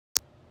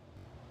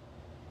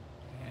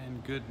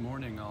Good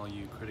morning, all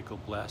you critical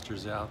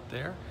blasters out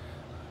there.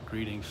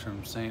 Greetings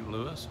from St.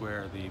 Louis,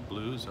 where the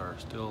Blues are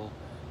still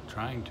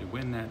trying to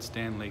win that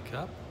Stanley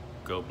Cup.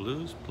 Go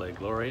Blues, play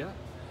Gloria.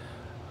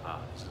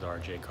 This is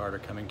RJ Carter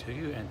coming to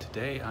you, and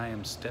today I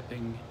am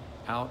stepping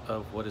out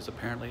of what is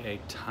apparently a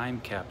time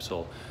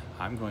capsule.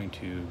 I'm going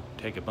to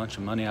take a bunch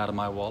of money out of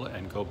my wallet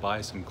and go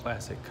buy some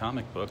classic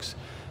comic books,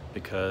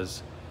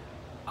 because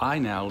I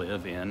now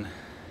live in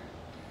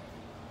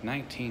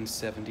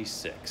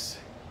 1976.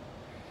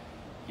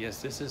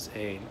 Yes, this is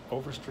an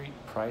Overstreet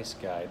price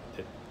guide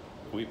that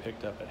we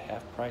picked up at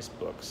Half Price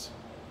Books,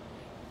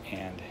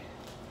 and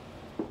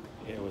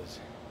it was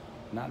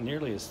not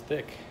nearly as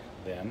thick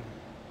then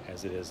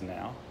as it is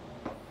now.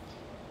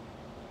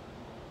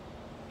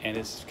 And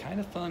it's kind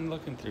of fun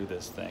looking through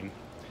this thing.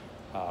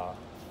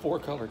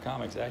 4-Color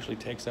Comics actually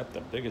takes up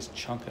the biggest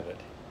chunk of it.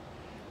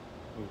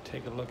 We'll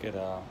take a look at,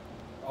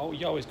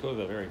 you always go to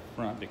the very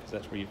front because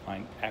that's where you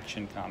find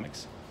Action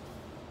Comics.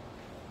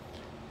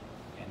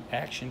 And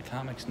Action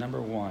Comics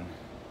 #1,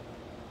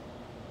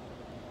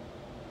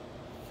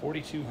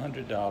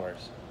 $4,200.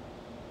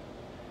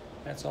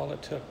 That's all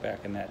it took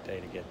back in that day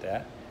to get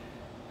that.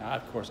 Now,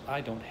 of course,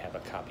 I don't have a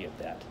copy of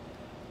that,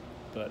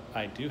 but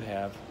I do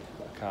have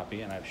a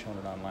copy, and I've shown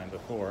it online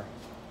before,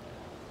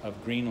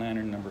 of Green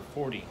Lantern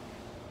 #40,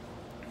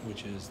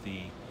 which is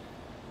the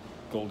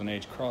Golden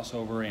Age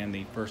crossover and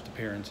the first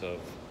appearance of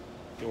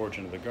the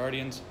origin of the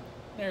Guardians.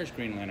 There's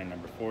Green Lantern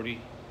 #40.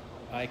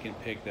 I can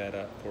pick that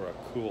up for a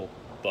cool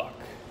 $1.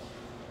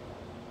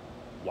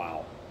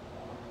 Wow.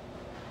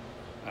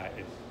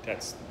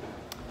 That's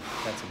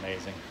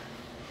amazing.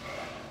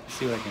 Let's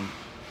see what I can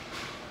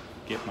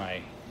get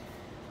my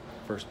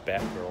first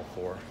Batgirl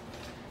for.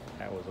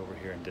 That was over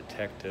here in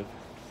Detective.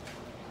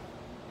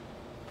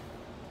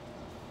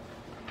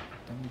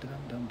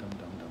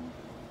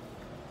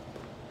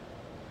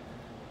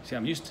 See,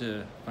 I'm used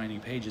to finding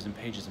pages and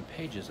pages and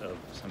pages of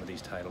some of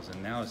these titles,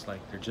 and now it's like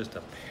they're just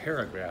a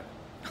paragraph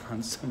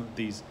on some of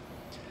these.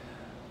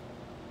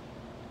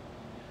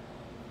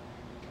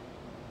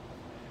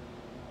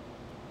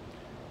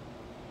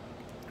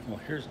 Well,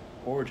 here's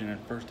origin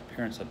and first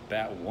appearance of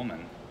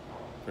Batwoman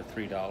for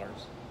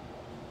 $3.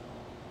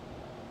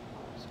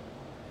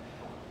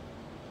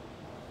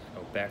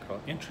 Oh,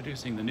 Batgirl.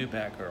 Introducing the new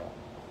Batgirl.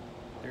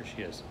 There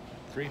she is,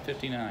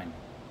 $3.59.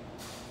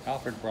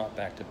 Alfred brought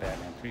back to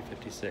Batman,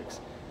 $3.56.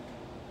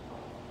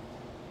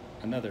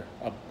 Another,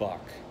 $1.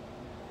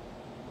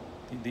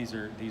 These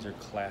are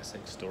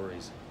classic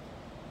stories.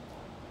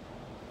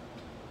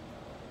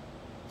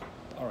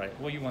 All right,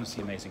 well, you want to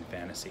see Amazing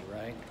Fantasy,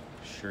 right?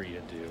 Sure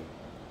you do.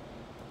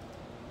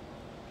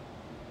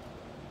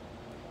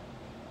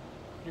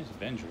 Here's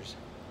Avengers.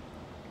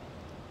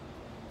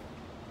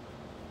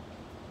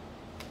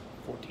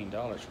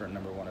 $14 for a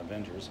 #1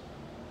 Avengers.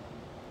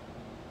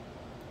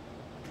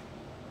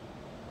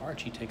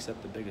 Archie takes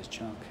up the biggest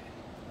chunk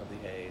of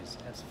the A's.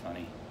 That's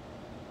funny.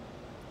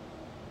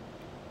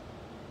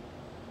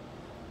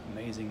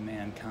 Amazing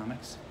Man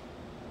Comics.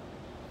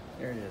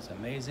 There it is,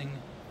 Amazing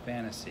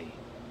Fantasy,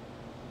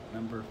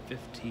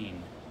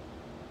 #15.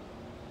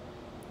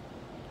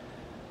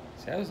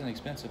 See, that was an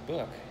expensive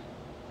book.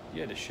 You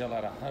had to shell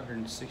out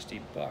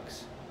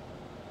 $160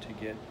 to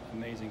get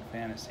Amazing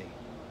Fantasy.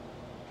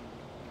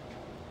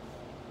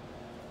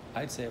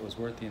 I'd say it was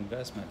worth the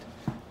investment.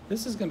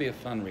 This is going to be a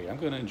fun read. I'm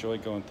going to enjoy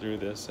going through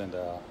this and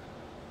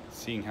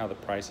seeing how the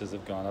prices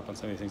have gone up on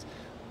some of these things.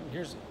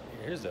 Here's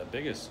the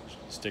biggest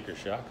sticker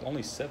shock.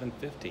 Only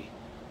 $7.50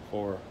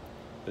 for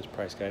this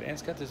price guide, and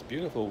it's got this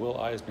beautiful Will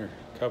Eisner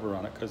cover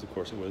on it because, of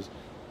course, it was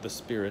the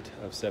spirit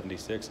of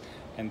 '76,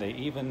 and they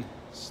even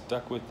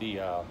stuck with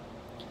the.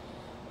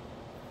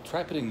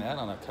 Try putting that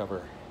on a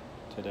cover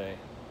today.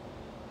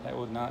 That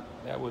would not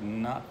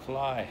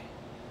fly.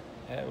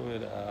 That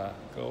would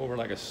go over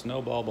like a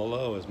snowball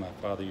below, as my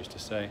father used to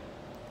say.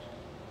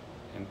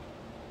 And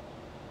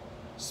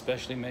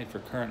specially made for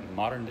current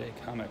modern day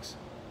comics.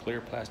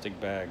 Clear plastic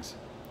bags.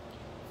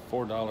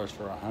 $4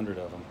 for 100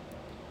 of them.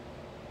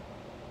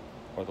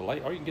 Or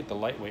you can get the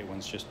lightweight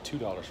ones, just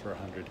 $2 for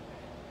 100.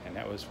 And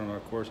that was from,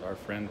 of course, our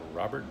friend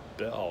Robert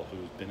Bell,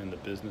 who's been in the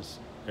business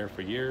there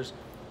for years,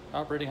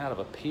 operating out of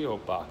a P.O.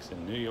 box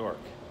in New York.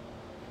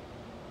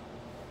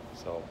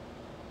 So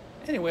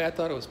anyway, I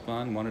thought it was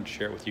fun, wanted to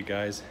share it with you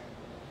guys.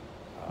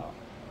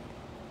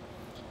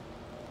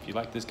 If you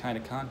like this kind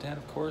of content,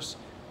 of course,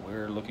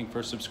 we're looking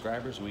for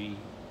subscribers. We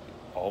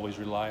always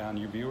rely on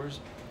your viewers.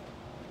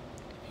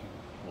 If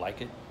you like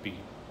it,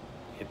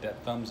 hit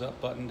that thumbs up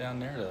button down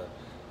there to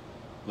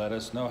let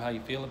us know how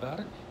you feel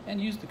about it.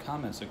 And use the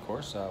comments, of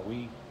course.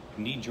 We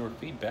need your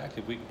feedback.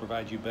 If we can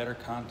provide you better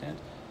content,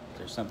 if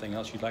there's something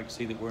else you'd like to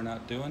see that we're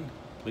not doing,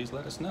 please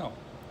let us know.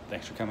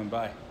 Thanks for coming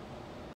by.